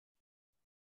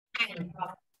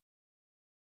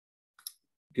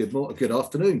Good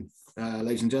afternoon,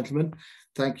 ladies and gentlemen.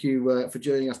 Thank you for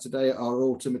joining us today at our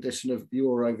autumn edition of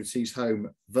Your Overseas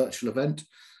Home virtual event.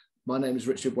 My name is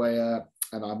Richard Weyer,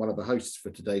 and I'm one of the hosts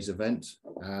for today's event.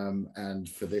 And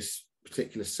for this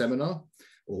particular seminar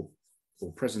or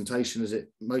presentation, as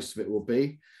most of it will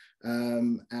be,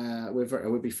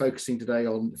 we'll be focusing today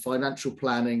on financial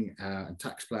planning and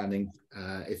tax planning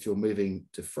if you're moving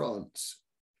to France.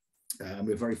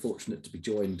 We're very fortunate to be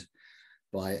joined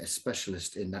by a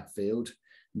specialist in that field,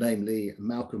 namely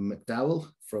Malcolm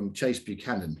McDowell from Chase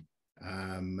Buchanan.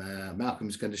 Malcolm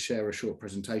is going to share a short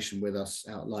presentation with us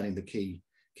outlining the key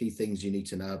things you need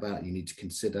to know about, you need to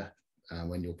consider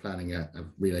when you're planning a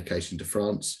relocation to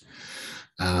France.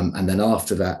 And then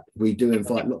after that, we do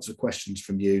invite lots of questions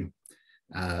from you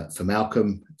for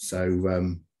Malcolm.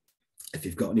 So if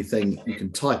you've got anything, you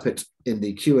can type it in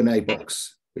the Q&A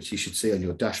box, which you should see on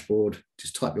your dashboard.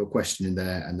 Just type your question in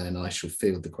there, and then I shall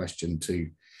field the question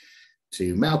to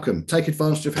Malcolm. Take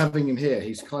advantage of having him here.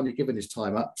 He's kindly given his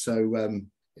time up, so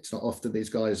it's not often these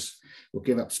guys will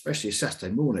give up, especially a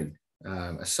Saturday morning,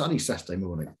 a sunny Saturday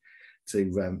morning,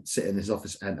 to sit in his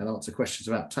office and answer questions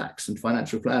about tax and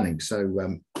financial planning.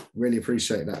 So really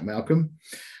appreciate that, Malcolm.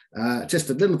 Just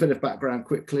a little bit of background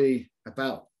quickly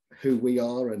about who we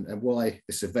are and why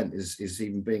this event is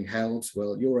even being held.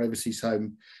 Well, Your Overseas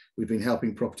Home, we've been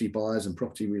helping property buyers and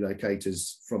property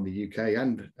relocators from the UK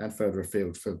and further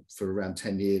afield for around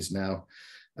 10 years now.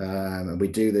 And we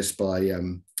do this by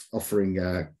offering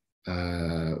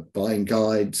buying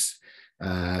guides,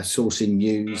 sourcing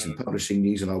news and publishing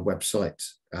news on our website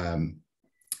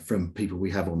from people we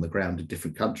have on the ground in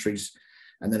different countries.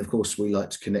 And then, of course, we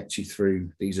like to connect you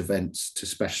through these events to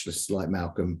specialists like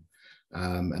Malcolm,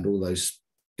 and all those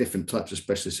different types of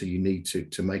specialists who you need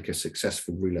to make a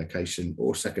successful relocation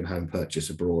or second home purchase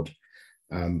abroad.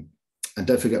 And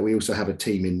don't forget, we also have a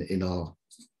team in our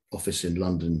office in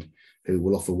London who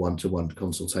will offer one-to-one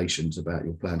consultations about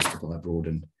your plans to buy abroad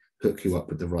and hook you up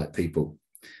with the right people.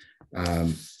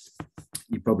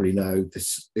 You probably know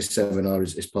this seminar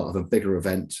is part of a bigger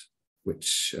event,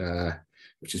 which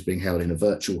is being held in a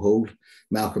virtual hall.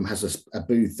 Malcolm has a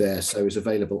booth there, so is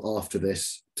available after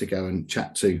this to go and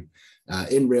chat to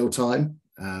in real time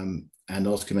and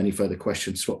ask him any further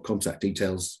questions, swap contact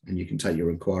details, and you can take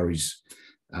your inquiries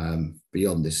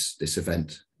beyond this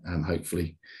event.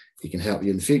 Hopefully he can help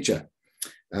you in the future.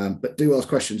 But do ask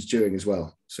questions during as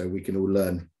well, so we can all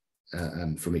learn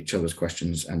from each other's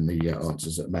questions and the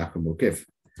answers that Malcolm will give.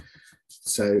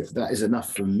 So that is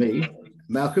enough from me.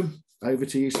 Malcolm, over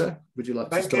to you, sir. Would you like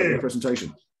to start your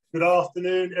presentation? Good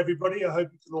afternoon, everybody. I hope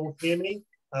you can all hear me.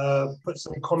 Put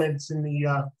some comments in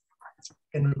the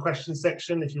question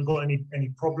section if you've got any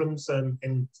problems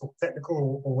in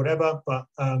technical or whatever. But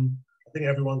I think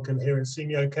everyone can hear and see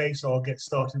me okay, so I'll get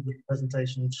started with the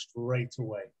presentation straight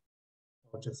away.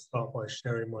 I'll just start by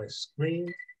sharing my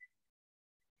screen.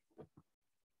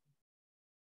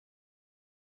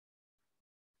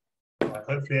 Right,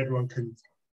 hopefully everyone can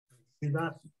see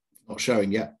that. Not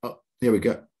showing yet. Oh, here we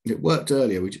go. It worked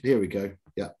earlier. Here we go.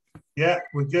 Yeah. Yeah,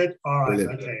 we're good. All right.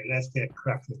 Brilliant. Okay, let's get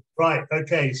cracking. Right.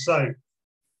 Okay. So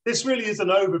this really is an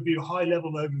overview,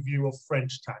 high-level overview of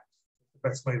French tax. The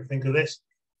best way to think of this.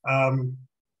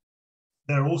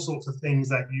 There are all sorts of things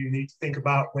that you need to think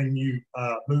about when you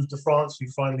move to France. You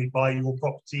finally buy your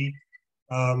property,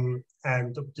 and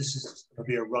this is going to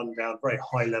be a rundown, very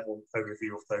high-level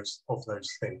overview of those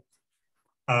things.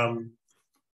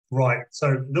 Right, so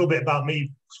a little bit about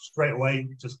me straight away,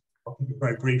 just I'll keep it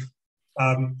very brief.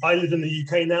 I live in the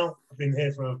UK now. I've been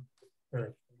here for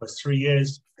almost 3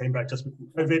 years, came back just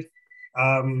before COVID.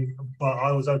 But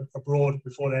I was abroad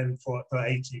before then for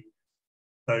 18.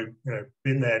 So,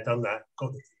 been there, done that,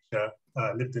 got the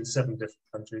t-shirt, lived in 7 different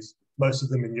countries, most of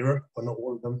them in Europe, but not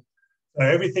all of them. So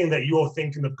everything that you're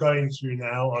thinking of going through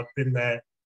now, I've been there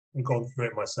and gone through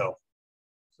it myself.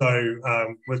 So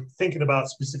we're thinking about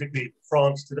specifically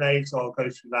France today, so I'll go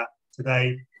through that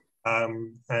today,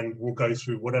 and we'll go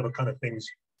through whatever kind of things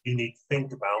you need to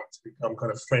think about to become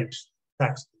kind of French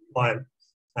tax compliant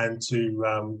and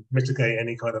to mitigate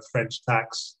any kind of French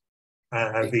tax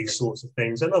and these sorts of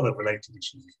things and other related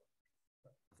issues.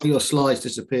 Your slides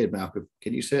disappeared, Malcolm.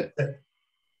 Can you see it?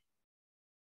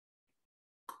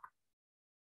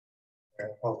 Yeah,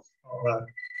 I'll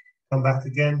come back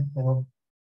again. Hang on.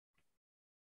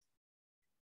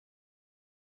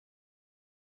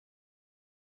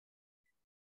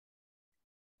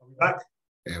 Back.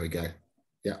 There we go.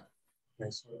 Yeah. Okay,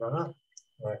 sorry about that.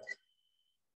 Right.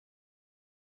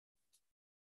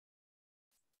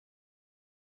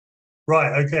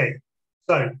 Right. Okay.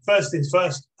 So first things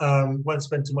first, won't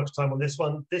spend too much time on this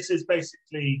one. This is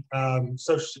basically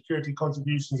social security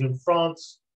contributions in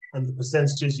France and the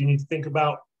percentages you need to think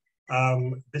about.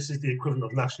 This is the equivalent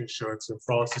of national insurance in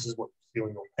France. This is what you see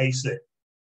on your payslip.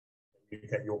 You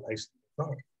get your payslip in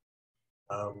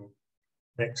France.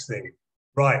 Next thing,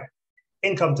 right,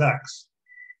 income tax.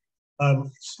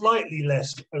 Slightly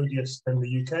less odious than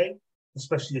the UK,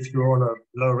 especially if you're on a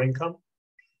lower income.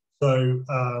 So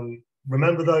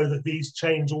remember though that these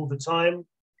change all the time,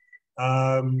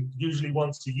 usually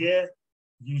once a year,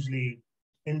 usually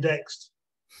indexed,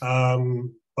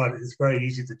 but it's very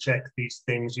easy to check these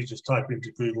things. You just type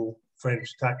into Google French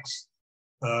tax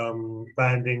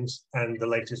bandings and the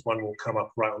latest one will come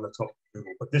up right on the top of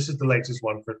Google. But this is the latest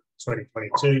one for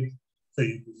 2022, so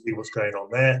you can see what's going on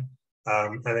there,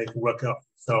 and then you can work out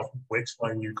yourself which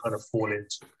one you kind of fall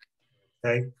into.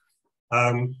 Okay.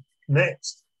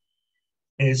 Next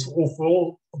is for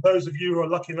all those of you who are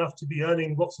lucky enough to be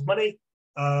earning lots of money,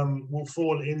 will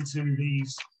fall into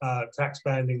these tax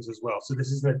bandings as well. So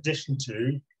this is in addition to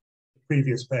the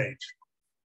previous page.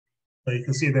 So you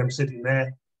can see them sitting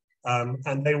there,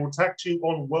 and they will tax you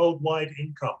on worldwide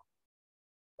income.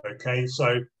 Okay,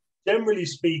 so generally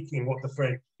speaking, what the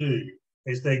French do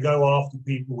is they go after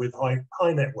people with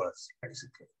high net worths,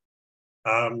 basically.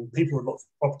 People with lots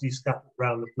of property scattered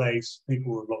around the place,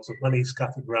 people with lots of money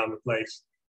scattered around the place,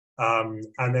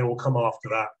 and they will come after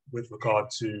that with regard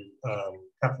to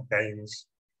capital gains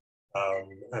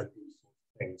and these sorts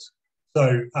of things.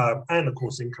 So, and of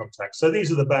course, income tax. So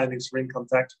these are the bandings for income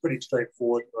tax, pretty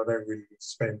straightforward. I don't really need to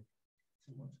spend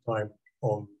too much time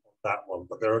on that one,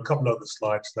 but there are a couple of other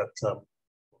slides that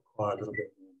require a little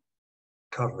bit more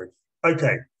coverage.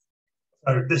 Okay,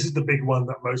 so this is the big one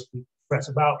that most people fret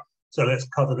about. So let's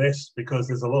cover this because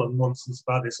there's a lot of nonsense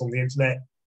about this on the internet,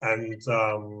 and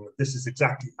this is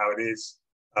exactly how it is.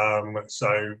 And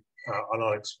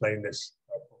I'll explain this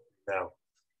now.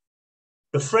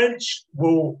 The French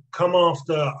will come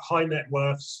after high net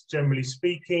worths, generally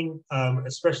speaking,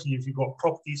 especially if you've got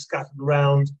property scattered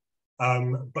around,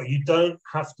 but you don't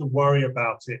have to worry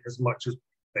about it as much as you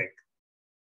think.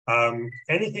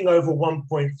 Anything over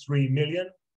 1.3 million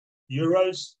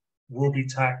euros will be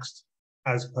taxed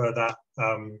as per that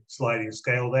sliding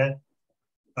scale there.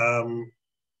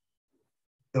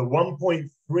 The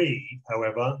 1.3,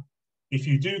 however, if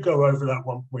you do go over that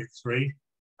 1.3,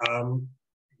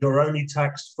 you're only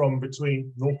taxed from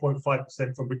between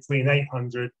 0.5% from between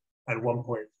 800 and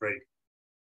 1.3.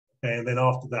 And then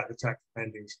after that, the tax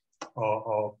bandings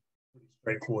are pretty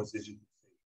straightforward, as you can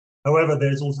see. However,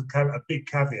 there's also a big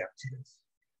caveat to this.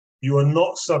 You are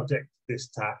not subject to this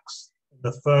tax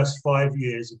the first 5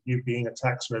 years of you being a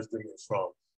tax resident in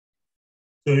France.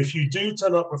 So if you do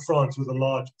turn up in France with a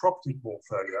large property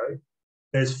portfolio,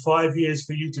 there's 5 years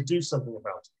for you to do something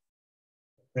about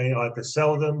it. Okay, either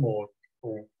sell them or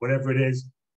whatever it is,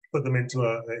 put them into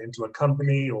a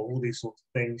company or all these sorts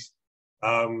of things.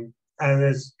 And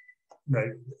there's,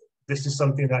 this is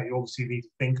something that you obviously need to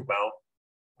think about.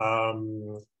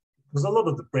 Because a lot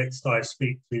of the Brits that I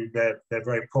speak to, they're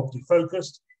very property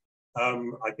focused.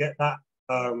 I get that.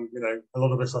 A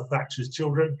lot of us are Thatcher's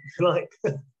children, if you like,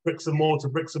 bricks and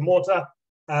mortar.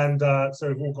 And so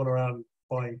we've all gone around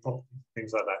buying property,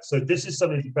 things like that. So this is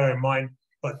something to bear in mind,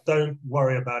 but don't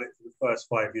worry about it for the first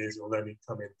 5 years. It will only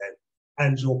come in then.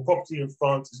 And your property in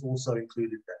France is also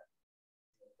included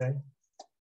there. Okay.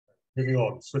 Moving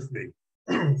on swiftly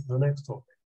to the next topic.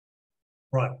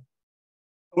 Right.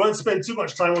 I won't spend too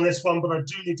much time on this one, but I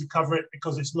do need to cover it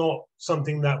because it's not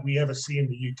something that we ever see in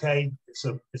the UK. It's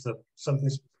something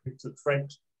specific to the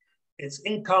French. It's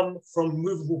income from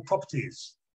movable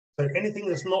properties. So anything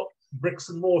that's not bricks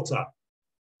and mortar.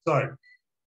 So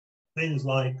things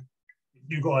like if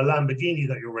you've got a Lamborghini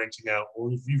that you're renting out,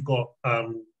 or if you've got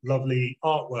lovely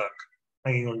artwork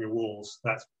hanging on your walls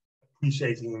that's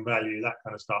appreciating in value, that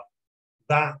kind of stuff,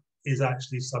 that is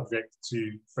actually subject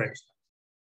to French tax.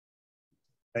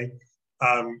 Okay.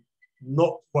 Not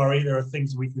to worry, there are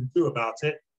things we can do about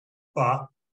it, but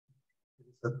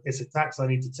it's a tax I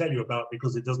need to tell you about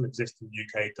because it doesn't exist in the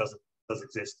UK, it does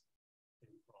exist in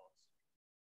France.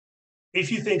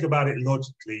 If you think about it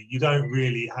logically, you don't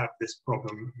really have this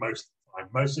problem most of the time.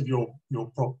 Most of your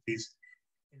properties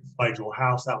inside your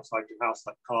house, outside your house,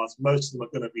 like cars, most of them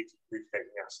are going to be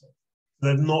depreciating assets.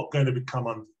 They're not going to become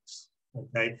under this.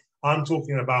 Okay, I'm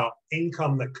talking about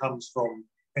income that comes from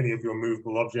any of your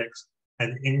movable objects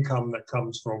and income that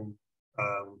comes from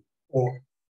or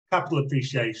capital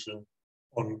appreciation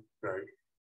on things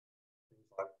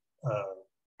like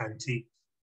antiques,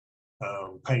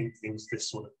 paintings, this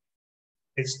sort of.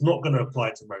 It's not going to apply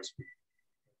to most people.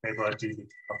 Okay, but I do need to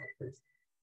cover this.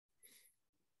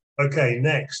 Okay,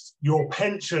 next, your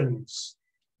pensions.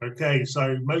 Okay,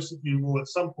 so most of you will at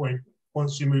some point,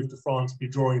 once you move to France, be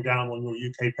drawing down on your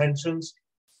UK pensions.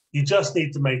 You just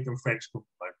need to make them French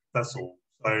compliant. That's all.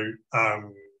 So,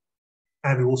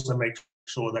 and also make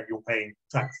sure that you're paying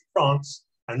tax in France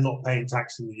and not paying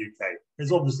tax in the UK.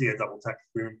 There's obviously a double tax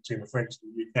agreement between the French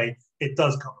and the UK. It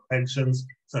does cover pensions,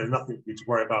 so nothing for you to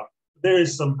worry about. There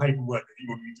is some paperwork that you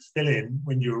will need to fill in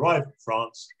when you arrive in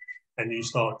France and you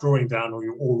start drawing down, or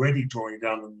you're already drawing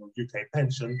down on your UK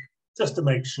pension, just to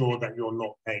make sure that you're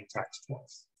not paying tax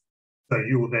twice. So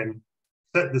you will then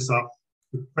set this up.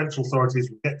 The French authorities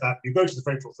will get that. You go to the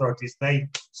French authorities, they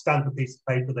stamp a piece of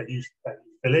paper that you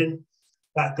fill in.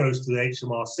 That goes to the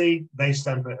HMRC, they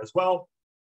stamp it as well.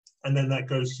 And then that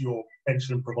goes to your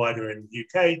pension provider in the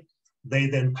UK. They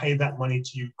then pay that money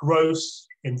to you gross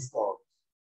in France.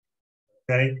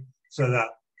 Okay, so that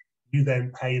you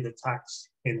then pay the tax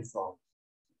in France.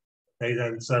 Okay,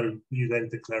 then so you then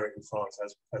declare it in France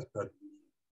as per.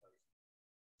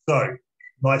 So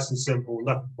nice and simple,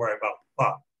 nothing to worry about.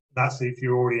 But that's if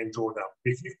you're already in drawdown.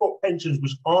 If you've got pensions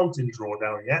which aren't in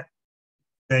drawdown yet,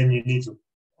 then you need to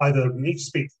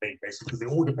speak to me, basically, because it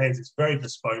all depends. It's very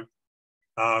bespoke.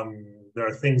 There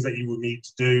are things that you will need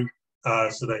to do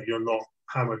so that you're not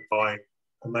hammered by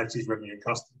the Maltese Revenue and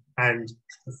Customs and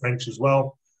the French as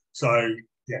well. So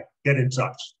yeah, get in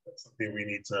touch. That's something we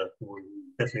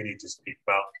definitely need to speak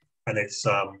about, and it's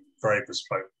very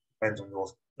bespoke. Depends on your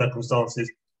circumstances,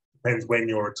 depends when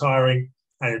you're retiring,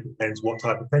 and it depends what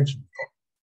type of pension you've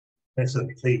got.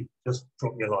 Excellent. Please just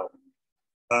drop me a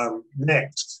line.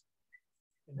 Next,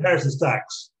 inheritance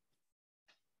tax.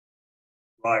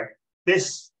 Right,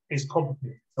 this is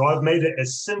complicated, so I've made it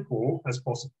as simple as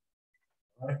possible.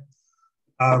 Right?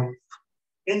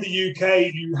 In the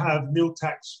UK, you have nil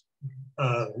tax,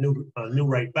 nil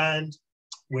rate band,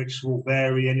 which will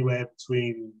vary anywhere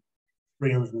between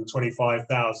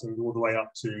 325,000 all the way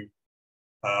up to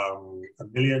 $1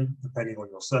 million, depending on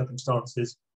your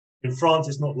circumstances. In France,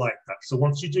 it's not like that. So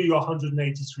once you do your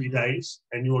 183 days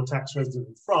and you're a tax resident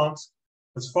in France,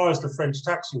 as far as the French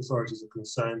tax authorities are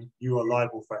concerned, you are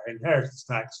liable for inheritance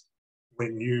tax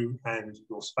when you and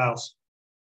your spouse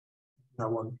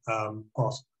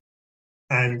pass.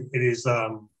 And it is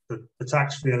the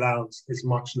tax-free allowance is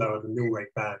much lower. The nil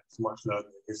rate band is much lower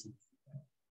than it is in the UK.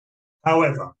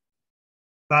 However,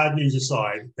 bad news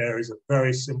aside, there is a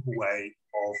very simple way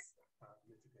of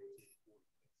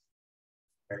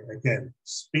mitigating. Okay, again,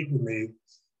 speak with me,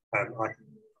 and I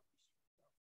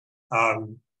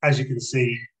can. As you can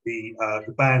see, the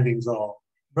bandings are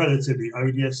relatively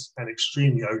odious and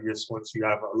extremely odious once you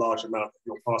have a large amount that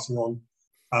you're passing on,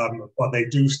 but they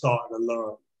do start at a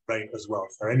lower rate as well.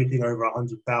 So anything over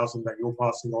 100,000 that you're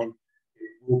passing on,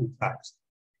 it will be taxed,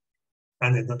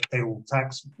 and they will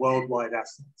tax worldwide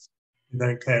assets. You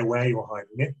don't care where you're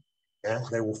hiding it, yeah,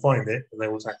 they will find it and they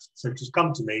will tax it. So just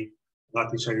come to me, and I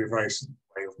can show you a very simple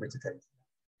way of mitigating.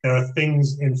 There are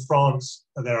things in France.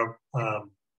 There are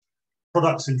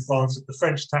products in France that the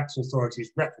French tax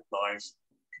authorities recognise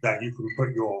that you can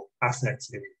put your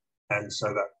assets in, and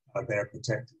so that they're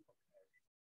protected.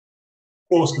 Of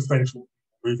course, the French will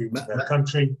be moving to their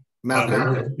country.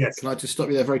 Malcolm, yes. Can I just stop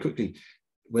you there very quickly?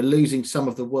 We're losing some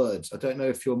of the words. I don't know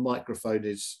if your microphone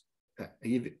is.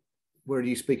 Where are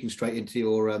you speaking straight into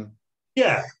your?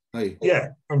 Yeah. Oh,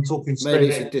 yeah, I'm talking straight. Maybe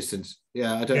it's a distance.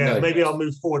 Yeah, I don't know. Maybe I'll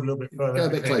move forward a little bit further. Go a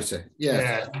bit closer.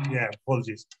 Yeah. Yeah.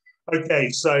 Apologies. Okay,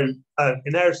 so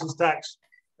inheritance tax,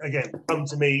 again, come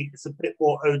to me. It's a bit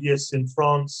more odious in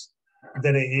France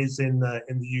than it is in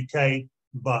the UK,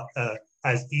 but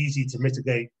as easy to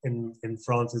mitigate in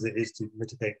France as it is to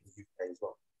mitigate in the UK as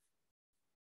well.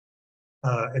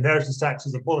 Inheritance tax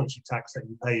is a voluntary tax that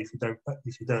you pay if you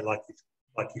don't like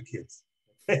your kids.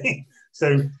 Okay?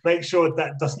 So make sure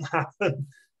that doesn't happen,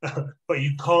 but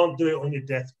you can't do it on your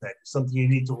deathbed. It's something you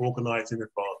need to organise in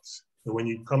advance. So when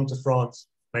you come to France,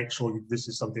 make sure this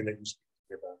is something that you speak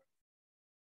to me about.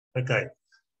 Okay,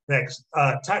 next.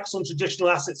 Tax on traditional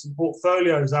assets and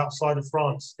portfolios outside of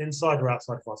France, inside or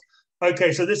outside of France.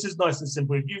 Okay, so this is nice and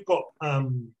simple. If you've got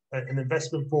an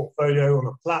investment portfolio on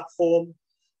a platform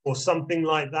or something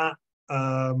like that,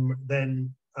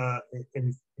 then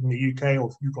in the UK, or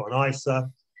if you've got an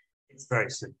ISA, it's very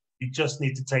simple. You just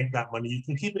need to take that money. You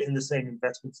can keep it in the same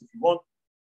investments if you want.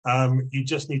 You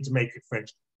just need to make it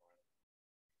French,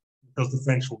 because the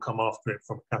French will come after it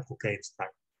from capital gains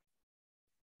tax.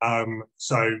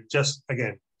 So just,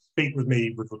 again, speak with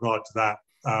me with regard to that.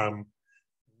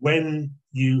 When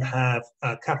you have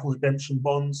capital redemption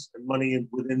bonds and money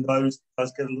within those, it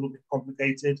does get a little bit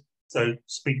complicated. So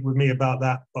speak with me about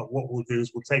that. But what we'll do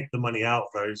is we'll take the money out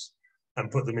of those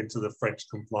and put them into the French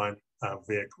compliant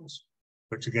vehicles,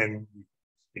 which again, you can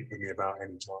speak with me about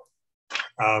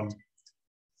anytime.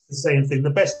 The same thing, the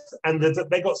best, and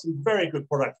they got some very good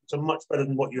products, which are much better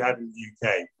than what you had in the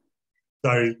UK.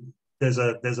 So there's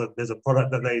a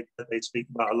product that they speak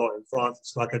about a lot in France.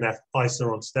 It's like an ISA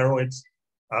on steroids,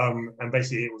 and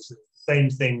basically it was the same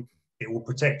thing. It will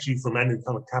protect you from any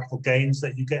kind of capital gains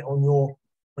that you get on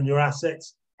your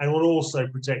assets, and will also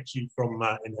protect you from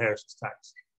inheritance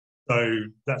tax. So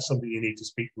that's something you need to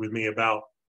speak with me about,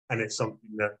 and it's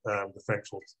something that the French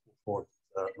will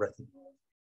recognise.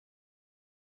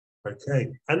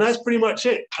 Okay, and that's pretty much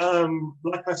it.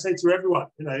 Like I say to everyone,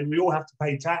 we all have to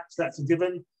pay tax. That's a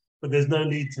given, but there's no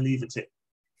need to leave a tip.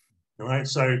 All right,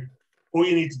 so all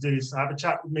you need to do is have a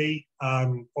chat with me.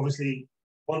 Obviously,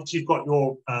 once you've got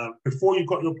your, before you've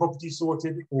got your property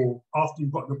sorted, or after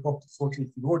you've got your property sorted,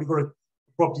 if you've already got a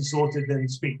property sorted, then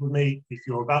speak with me. If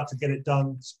you're about to get it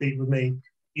done, speak with me.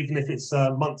 Even if it's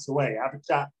months away, have a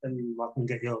chat, and I can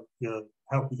get your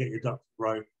help you get your ducks in a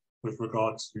row with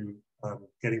regards to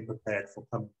getting prepared for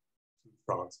coming to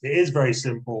France. It is very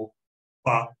simple,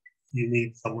 but you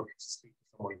need someone to speak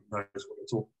to someone who knows what they're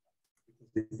talking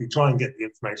about. Because if you try and get the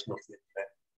information off the internet,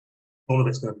 all of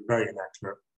it's going to be very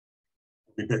inaccurate.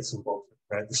 There'll be bits and bobs.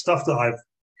 The stuff that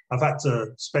I've had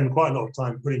to spend quite a lot of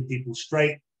time putting people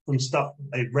straight from stuff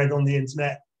that they've read on the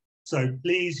internet. So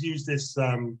please use this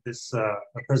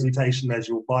presentation as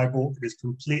your Bible. It is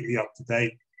completely up to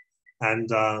date.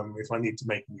 And if I need to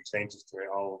make any changes to it,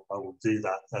 I will do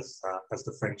that as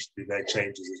the French do their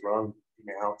changes as well. I'm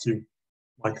giving it out to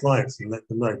my clients and let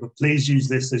them know. But please use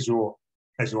this as your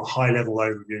high-level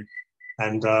overview.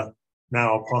 And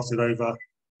now I'll pass it over to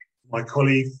my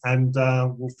colleague, and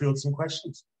we'll field some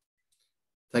questions.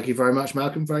 Thank you very much,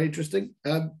 Malcolm. Very interesting.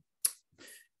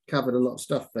 Covered a lot of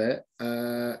stuff there.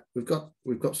 We've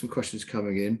got some questions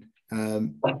coming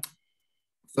in.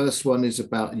 First one is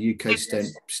about a UK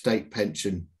state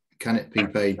pension. Can it be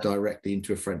paid directly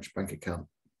into a French bank account?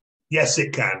 Yes,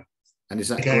 it can. And is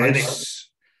that gross?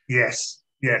 Yes.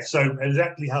 So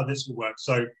exactly how this will work.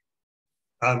 So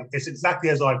it's exactly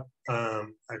as I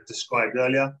described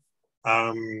earlier.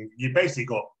 You basically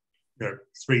got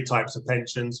 3 types of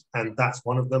pensions, and that's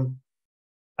one of them.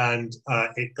 And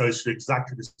it goes through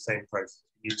exactly the same process.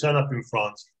 You turn up in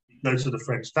France, you go to the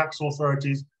French tax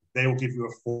authorities, they will give you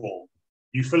a form.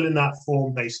 You fill in that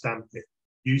form, they stamp it.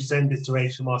 You send it to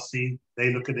HMRC,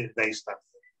 they look at it, they stamp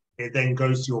it. It then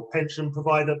goes to your pension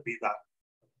provider, be that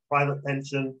a private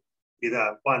pension, be that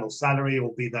a final salary,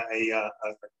 or be that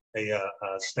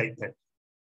a state pension.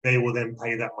 They will then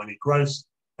pay that money gross,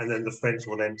 and then the French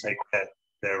will then take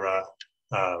their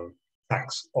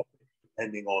tax off it,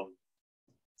 depending on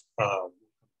what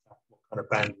kind of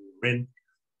band you're in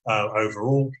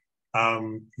overall.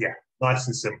 Nice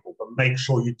and simple, but make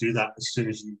sure you do that as soon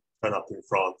as you turn up in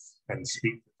France and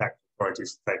speak to tax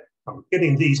authorities. Say, I'm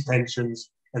getting these pensions,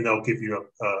 and they'll give you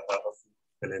a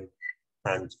fill in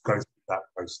and go through that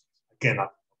process. Again,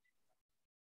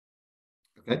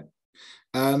 okay.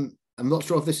 I'm not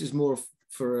sure if this is more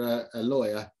for a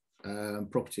lawyer,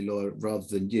 property lawyer, rather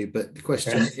than you, but the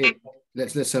question is,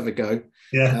 let's have a go.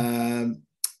 Yeah.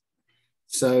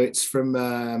 So it's from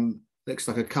looks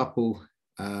like a couple.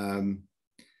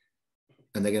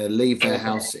 And they're going to leave their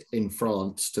house in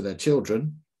France to their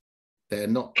children. They're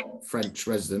not French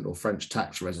resident or French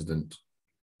tax resident.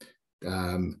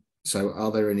 So are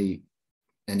there any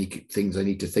things they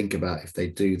need to think about if they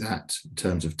do that in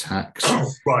terms of tax?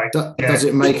 Right. Does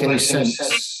it make any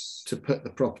sense to put the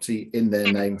property in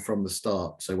their name from the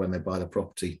start? So when they buy the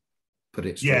property, put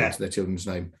it straight into their children's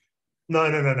name? No.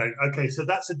 Okay, so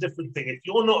that's a different thing. If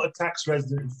you're not a tax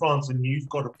resident in France and you've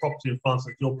got a property in France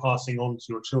that you're passing on to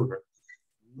your children,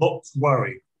 not to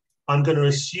worry. I'm going to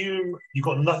assume you've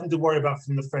got nothing to worry about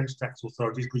from the French tax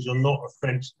authorities because you're not a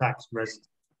French tax resident.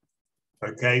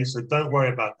 Okay, so don't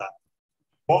worry about that.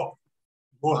 What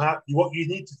you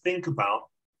need to think about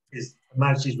is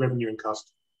Majesty's Revenue and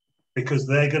Customs, because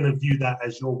they're going to view that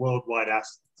as your worldwide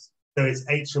assets. So it's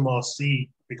HMRC,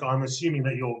 because I'm assuming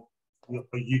that you're a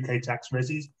UK tax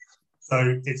resident.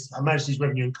 So it's Her Majesty's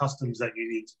Revenue and Customs that you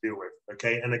need to deal with.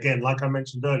 Okay, and again, like I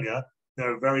mentioned earlier,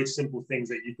 there are very simple things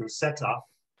that you can set up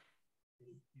if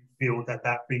you feel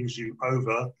that brings you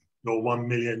over your 1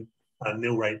 million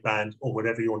nil rate band, or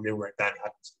whatever your nil rate band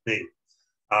happens to be.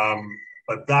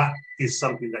 But that is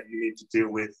something that you need to deal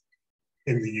with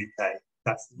in the UK.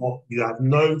 You have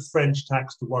no French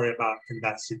tax to worry about in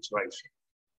that situation,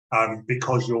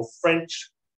 because your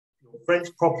French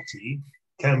property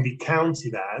can be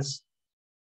counted as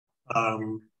part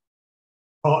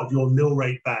of your nil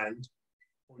rate band,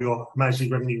 or your managing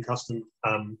revenue and custom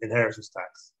inheritance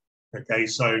tax. Okay,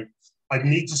 so I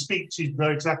need to speak to you to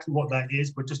know exactly what that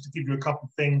is, but just to give you a couple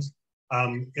of things,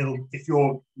 if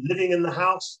you're living in the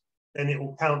house, then it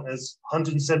will count as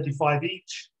 175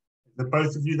 each. The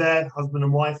both of you there, husband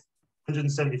and wife,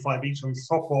 175 each on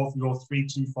top of your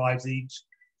 325s each.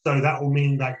 So that will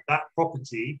mean that that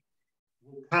property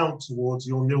will count towards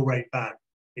your nil rate band.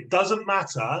 It doesn't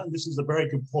matter, and this is a very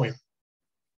good point,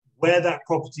 where that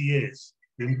property is.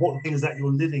 The important thing is that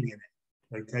you're living in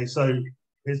it. Okay, so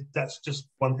that's just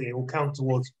one thing. It will count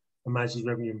towards the managed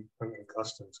revenue and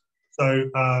customs. So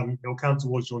it will count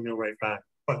towards your nil rate band.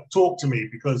 But talk to me,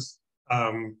 because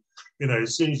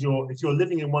as soon as if you're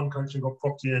living in one country and got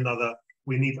property in another,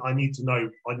 I need to know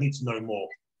more,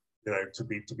 to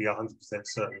be 100%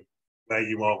 certain where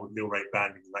you are with nil rate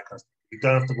banding and that kind of stuff. You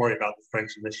don't have to worry about the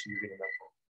French unless you're living in that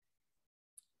one.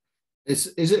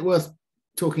 Is it worth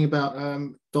talking about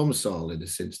domicile in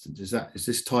this instance? Is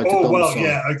this tied to domicile? Well,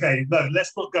 yeah, okay. No,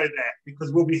 let's not go there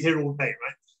because we'll be here all day,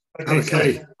 right?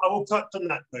 Okay. So I will touch on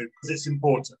that though because it's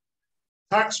important.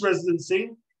 Tax residency,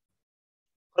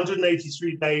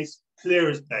 183 days, clear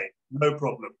as day, no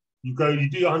problem. You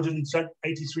do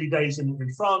 183 days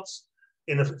in France.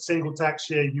 In a single tax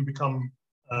year, you become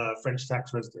French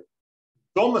tax resident.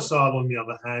 Domicile, on the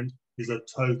other hand, is a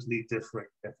totally different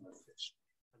definition.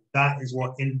 That is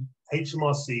what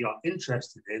HMRC are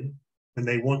interested in when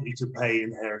they want you to pay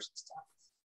inheritance tax.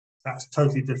 That's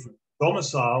totally different.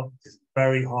 Domicile is a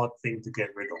very hard thing to get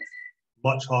rid of,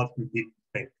 much harder than people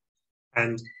think.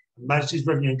 And Majesty's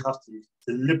Revenue and Customs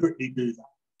deliberately do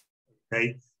that,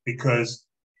 okay? Because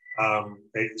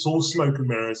it's all smoke and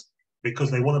mirrors, because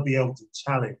they want to be able to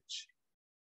challenge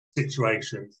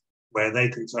situations where they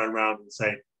can turn around and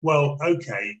say, well,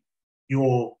 okay,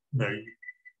 you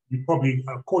probably,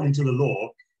 according to the law,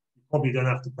 you probably don't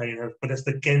have to pay inheritance, but it's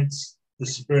against the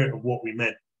spirit of what we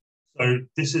meant. So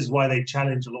this is why they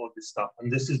challenge a lot of this stuff.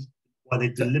 And this is why they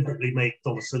deliberately make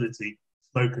domicility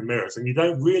smoke and mirrors. And you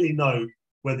don't really know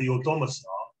whether you're domiciled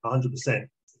 100% if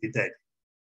you're dead.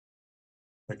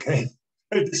 Okay?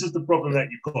 So this is the problem that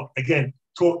you've got. Again,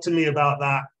 talk to me about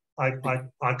that. I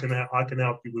can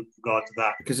help you with regard to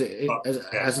that. Because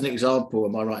as an example,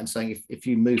 am I right in saying if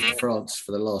you moved to France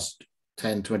for the last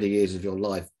 10, 20 years of your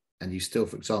life and you still,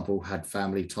 for example, had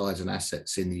family ties and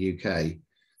assets in the UK,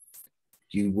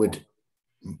 you would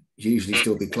usually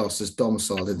still be classed as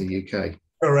domiciled in the UK.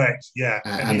 Correct, yeah.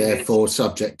 And therefore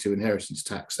subject to inheritance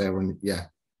tax there. And yeah,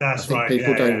 that's right.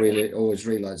 People don't really always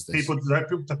realise this. People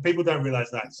don't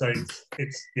realise that. So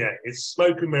it's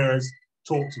smoke and mirrors.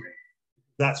 Talk to me.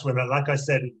 That's when, like I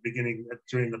said at the beginning,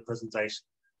 during the presentation,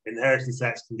 inheritance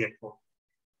tax can get caught.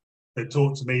 So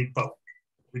talk to me, but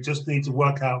we just need to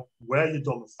work out where you're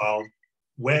domiciled,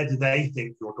 where do they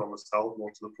think you're domiciled,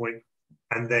 more to the point,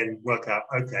 and then work out,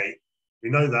 okay, we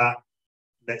know that,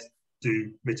 let's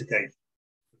do mitigation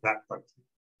for that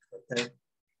country.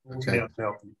 Okay.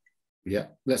 Yeah,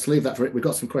 let's leave that for it. We've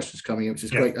got some questions coming in, which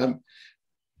is great.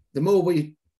 The more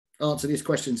we answer these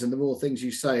questions and the more things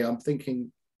you say, I'm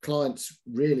thinking clients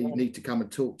really need to come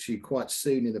and talk to you quite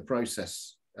soon in the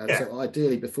process. So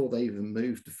ideally before they even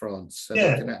move to France, so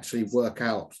they can actually work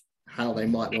out how they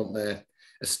might want their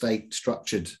estate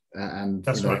structured. And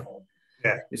that's right.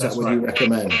 Yeah, is that what you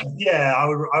recommend? Yeah, I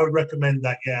would recommend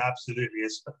that. Yeah, absolutely,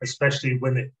 especially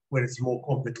when it's more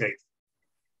complicated,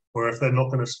 or if they're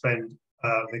not going to spend,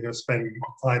 they're going to spend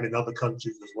time in other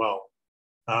countries as well,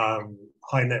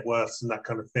 high net worths and that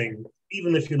kind of thing.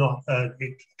 Even if you're not, it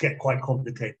can get quite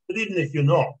complicated. But even if you're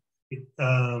not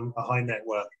a high net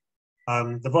worth,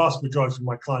 the vast majority of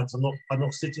my clients are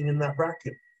not sitting in that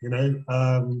bracket.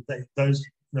 Those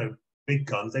big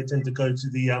guns, they tend to go to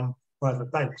the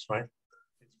private banks, right?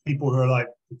 It's people who are like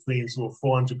between sort of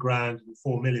 400 grand and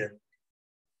 4 million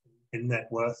in net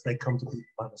worth. They come to people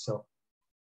like myself,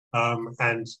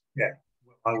 and yeah,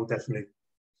 I will definitely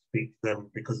speak to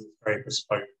them because it's very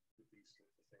bespoke,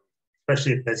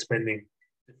 especially if they're spending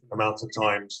different amounts of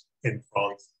times in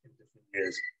France in different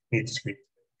years. You need to speak to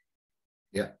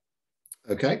them.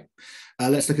 Yeah. Okay.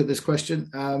 Let's look at this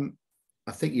question.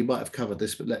 I think you might have covered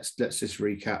this, but let's just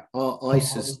recap. Are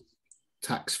ISAs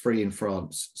tax-free in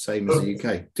France, same as the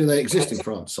UK? Do they exist in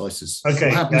France, ISAs? Okay.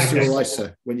 What happens to your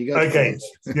ISA when you go to France?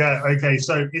 Okay.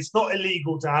 So it's not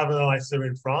illegal to have an ISA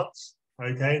in France.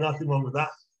 Okay, nothing wrong with that.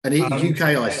 An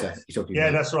UK ISA, you're talking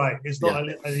about? That's right. It's not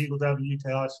illegal to have a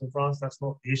UK ISA in France. That's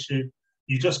not the issue.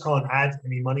 You just can't add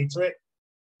any money to it.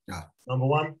 Yeah. Number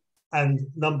one. And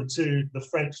number two, the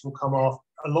French will come off.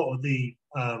 A lot of the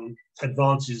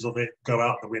advantages of it go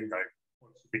out the window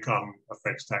once you become a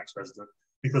French tax resident,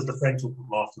 because the French will come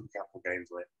after the capital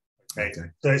gains on it. Okay.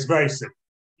 So it's very simple.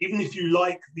 even if you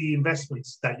like the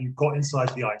investments that you've got inside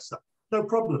the ISA, no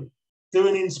problem. Do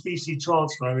an in-specie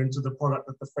transfer into the product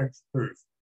that the French approve.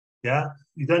 Yeah,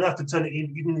 you don't have to turn it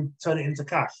in. You can turn it into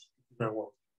cash if you don't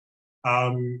want.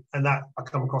 And that I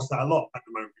come across that a lot at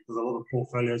the moment because a lot of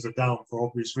portfolios are down for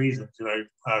obvious reasons.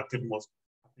 Given what's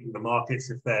happening in the markets,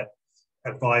 if their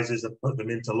advisors have put them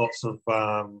into lots of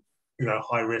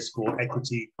high risk or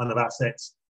equity kind of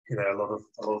assets, a lot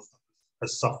of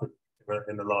has suffered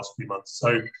in the last few months.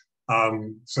 So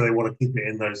they want to keep it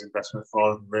in those investments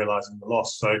rather than realizing the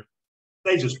loss. So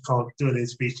they just can't do an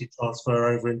in-specie transfer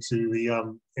over into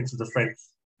the French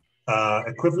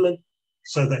equivalent,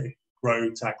 so that it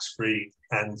grow tax-free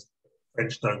and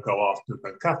French don't go after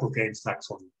the capital gains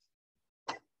tax on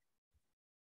them.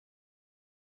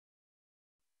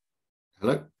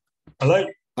 Hello? Hello?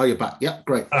 Oh, you're back. Yeah,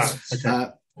 great.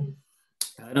 Okay.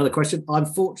 Another question. I'm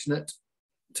fortunate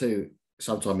to,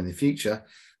 sometime in the future,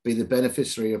 be the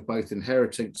beneficiary of both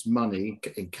inheritance money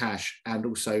in cash and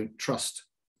also trust,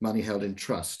 money held in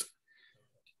trust.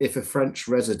 If a French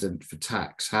resident for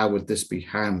tax, how would this be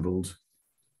handled?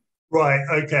 Right.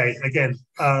 Okay. Again,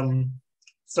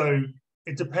 so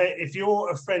it depends. If you're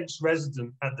a French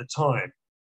resident at the time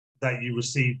that you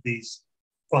receive these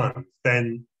funds,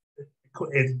 then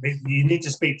you need to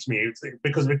speak to me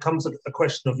because it becomes a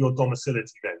question of your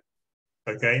domicility. Then,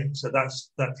 okay. So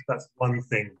that's one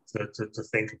thing to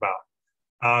think about.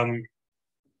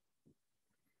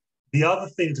 The other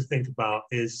thing to think about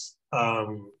is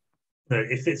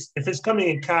if it's coming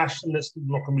in cash, then it's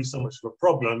not going to be so much of a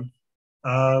problem.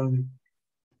 Can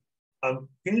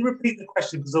you repeat the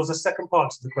question, because there was a second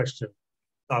part to the question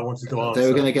that I wanted to answer. They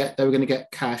were going to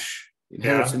get cash,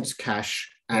 inheritance cash,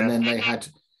 and then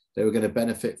they were going to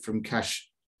benefit from cash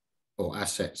or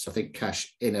assets. I think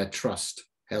cash in a trust.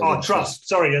 Trust.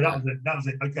 Sorry, that was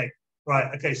it. Okay,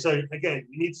 right. Okay, so again,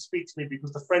 you need to speak to me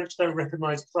because the French don't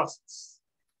recognise trusts.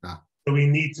 So we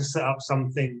need to set up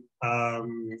something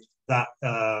that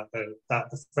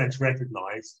the French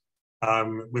recognise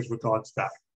with regard to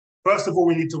that. First of all,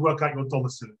 we need to work out your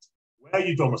domicile. Where are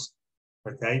you domiciled?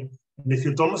 Okay. And if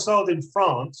you're domiciled in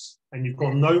France and you've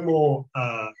got no more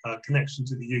connection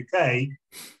to the UK,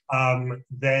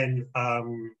 then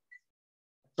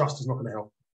trust is not going to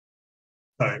help.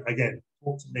 So again,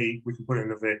 talk to me. We can put it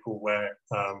in a vehicle where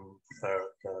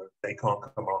they can't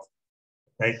come off.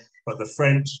 Okay. But the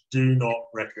French do not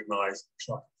recognise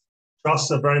trust.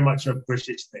 Trusts are very much a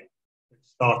British thing. It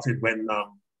started when a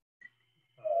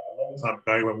long time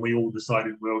ago, when we all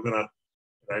decided we were going to,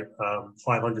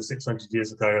 500, 600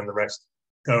 years ago, and the rest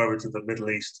go over to the Middle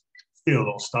East, steal a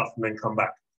lot of stuff, and then come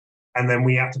back. And then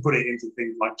we had to put it into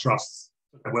things like trusts.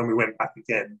 And when we went back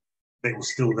again, it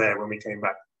was still there when we came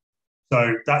back.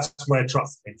 So that's where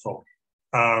trust came from,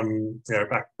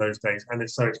 back in those days. And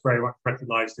it's very much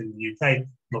recognised in the UK,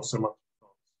 not so much in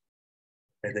France.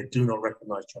 And they do not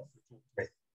recognise trust.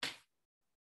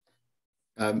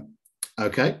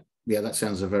 Okay. Yeah, that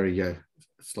sounds a very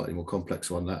slightly more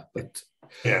complex one, that. But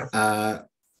yeah.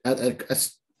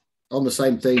 On the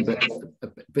same thing, but a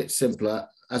bit simpler.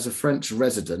 As a French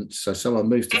resident, so someone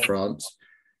moves to France,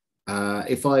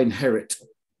 if I inherit,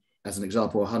 as an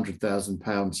example,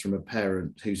 £100,000 from a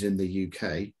parent who's in the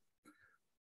UK,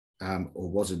 or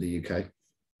was in the UK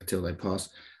until they pass,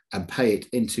 and pay it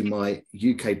into my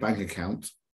UK bank account,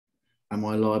 am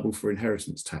I liable for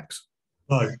inheritance tax?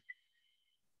 No.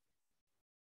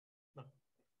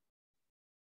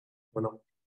 We're not.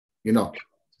 You're not.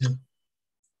 Yeah.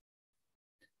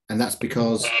 And that's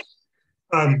because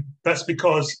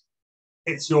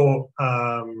it's your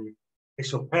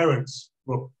parents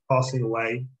who are passing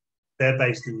away. They're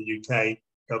based in the UK.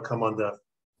 They'll come under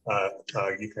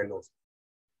UK laws,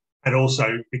 and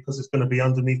also because it's going to be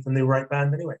underneath the new rate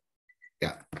band anyway.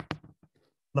 Yeah,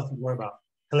 nothing to worry about.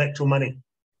 Collect your money.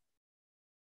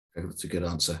 That's a good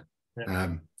answer.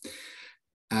 Yeah.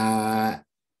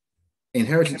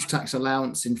 Inheritance tax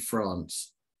allowance in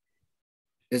France.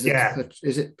 Is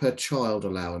it per child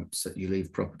allowance that you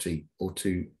leave property, or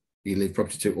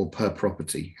per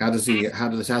property? How's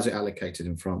it allocated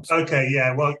in France? Okay,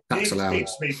 yeah, well, tax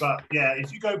allowance. But yeah,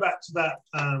 if you go back to that,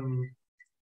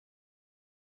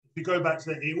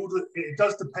 it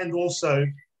does depend also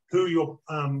who you're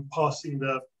passing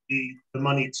the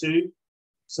money to.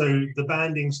 So the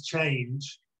bandings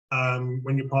change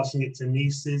when you're passing it to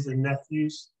nieces and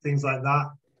nephews, things like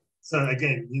that. So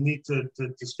again, you need to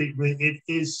speak with. It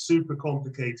is super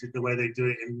complicated the way they do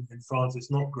it in France.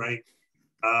 It's not great,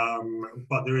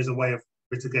 but there is a way of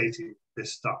mitigating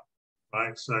this stuff,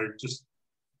 right? So just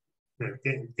get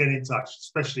in touch,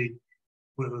 especially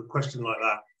with a question like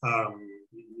that.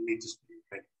 You need to speak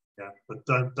with me. Yeah, but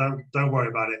don't worry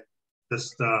about it.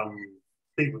 Just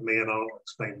speak with me and I'll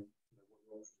explain.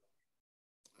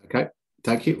 Okay,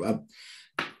 thank you.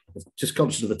 Just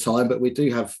conscious of the time, but we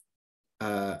do have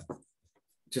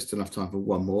just enough time for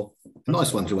one more.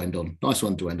 Nice one to end on. Nice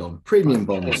one to end on. Premium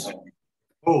bonds.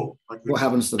 Oh, what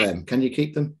happens to them? Can you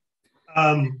keep them?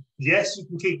 Yes, you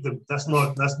can keep them. That's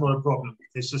not a problem.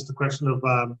 It's just a question of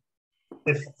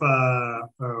if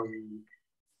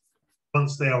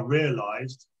once they are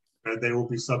realised, they will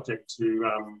be subject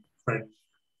to French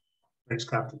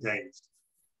capital gains.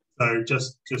 So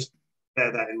just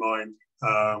bear that in mind.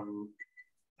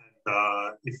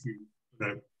 If you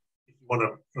want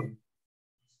to,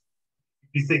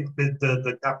 if you think that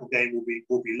the capital gain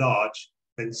will be large,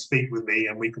 then speak with me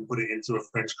and we can put it into a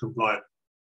French compliant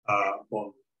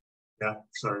bond. Yeah.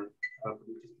 So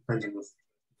depends on the.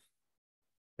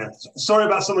 Yeah. Sorry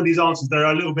about some of these answers. They're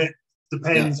a little bit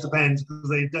depends because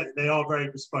they are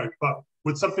very bespoke. But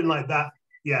with something like that,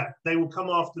 yeah, they will come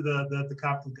after the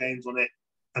capital gains on it,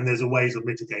 and there's a ways of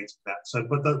mitigating that. So,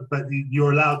 but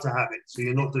you're allowed to have it, so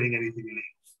you're not doing anything illegal.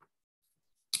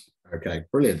 Okay,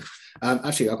 brilliant.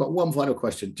 Actually, I've got one final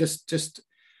question. Just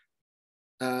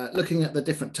looking at the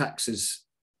different taxes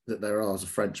that there are as a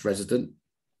French resident,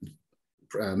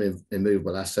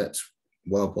 immovable assets,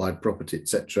 worldwide property,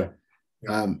 etc.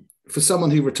 For someone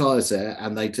who retires there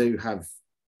and they do have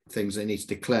things they need to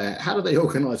declare, how do they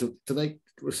organise?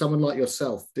 Will someone like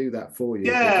yourself do that for you?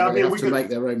 Yeah, do they have to make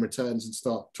their own returns and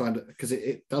start trying to? Because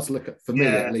it does look for me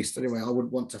at least anyway. I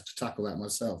wouldn't want to have to tackle that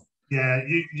myself. Yeah,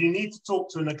 you need to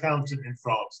talk to an accountant in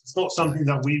France. It's not something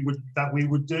that we would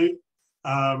do.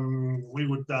 We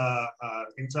would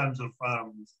in terms of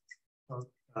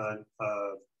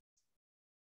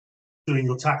doing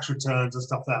your tax returns and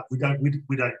stuff like that.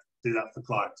 We don't do that for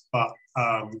clients, but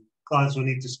clients will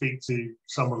need to speak to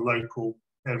someone local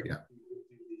and do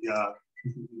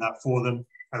that for them,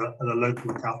 and a local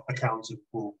accountant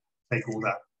will take all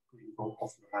that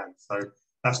off your hands. So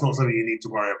that's not something you need to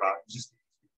worry about. Just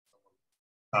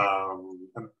in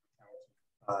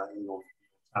your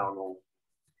town or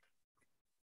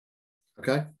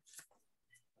okay.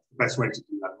 The best way to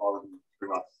do that rather than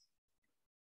through us.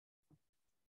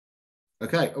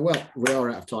 Okay, well, we are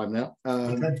out of time now.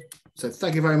 Okay. So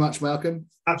thank you very much, Malcolm.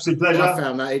 Absolute pleasure. I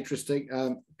found that interesting.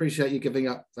 Appreciate you giving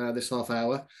up this half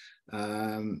hour.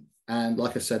 And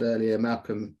like I said earlier,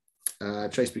 Malcolm,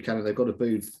 Chase Buchanan, they've got a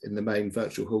booth in the main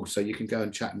virtual hall, so you can go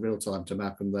and chat in real time to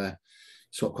Malcolm there,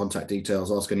 swap contact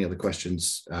details, ask any other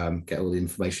questions, get all the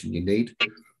information you need.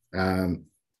 And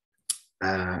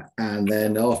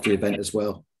then after the event as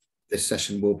well, this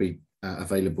session will be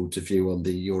available to view on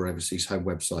the Your Overseas Home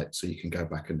website, so you can go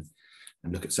back and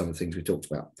look at some of the things we talked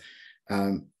about.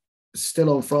 Still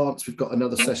on France, we've got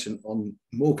another session on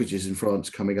mortgages in France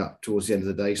coming up towards the end of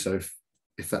the day, so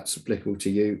if that's applicable to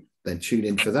you, then tune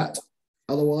in for that.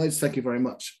 Otherwise, thank you very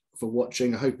much for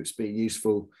watching. I hope it's been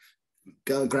useful.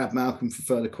 Go and grab Malcolm for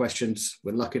further questions.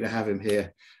 We're lucky to have him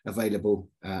here available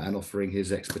and offering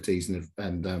his expertise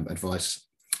and advice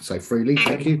so freely.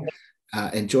 Thank you.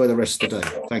 Enjoy the rest of the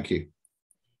day. Thank you.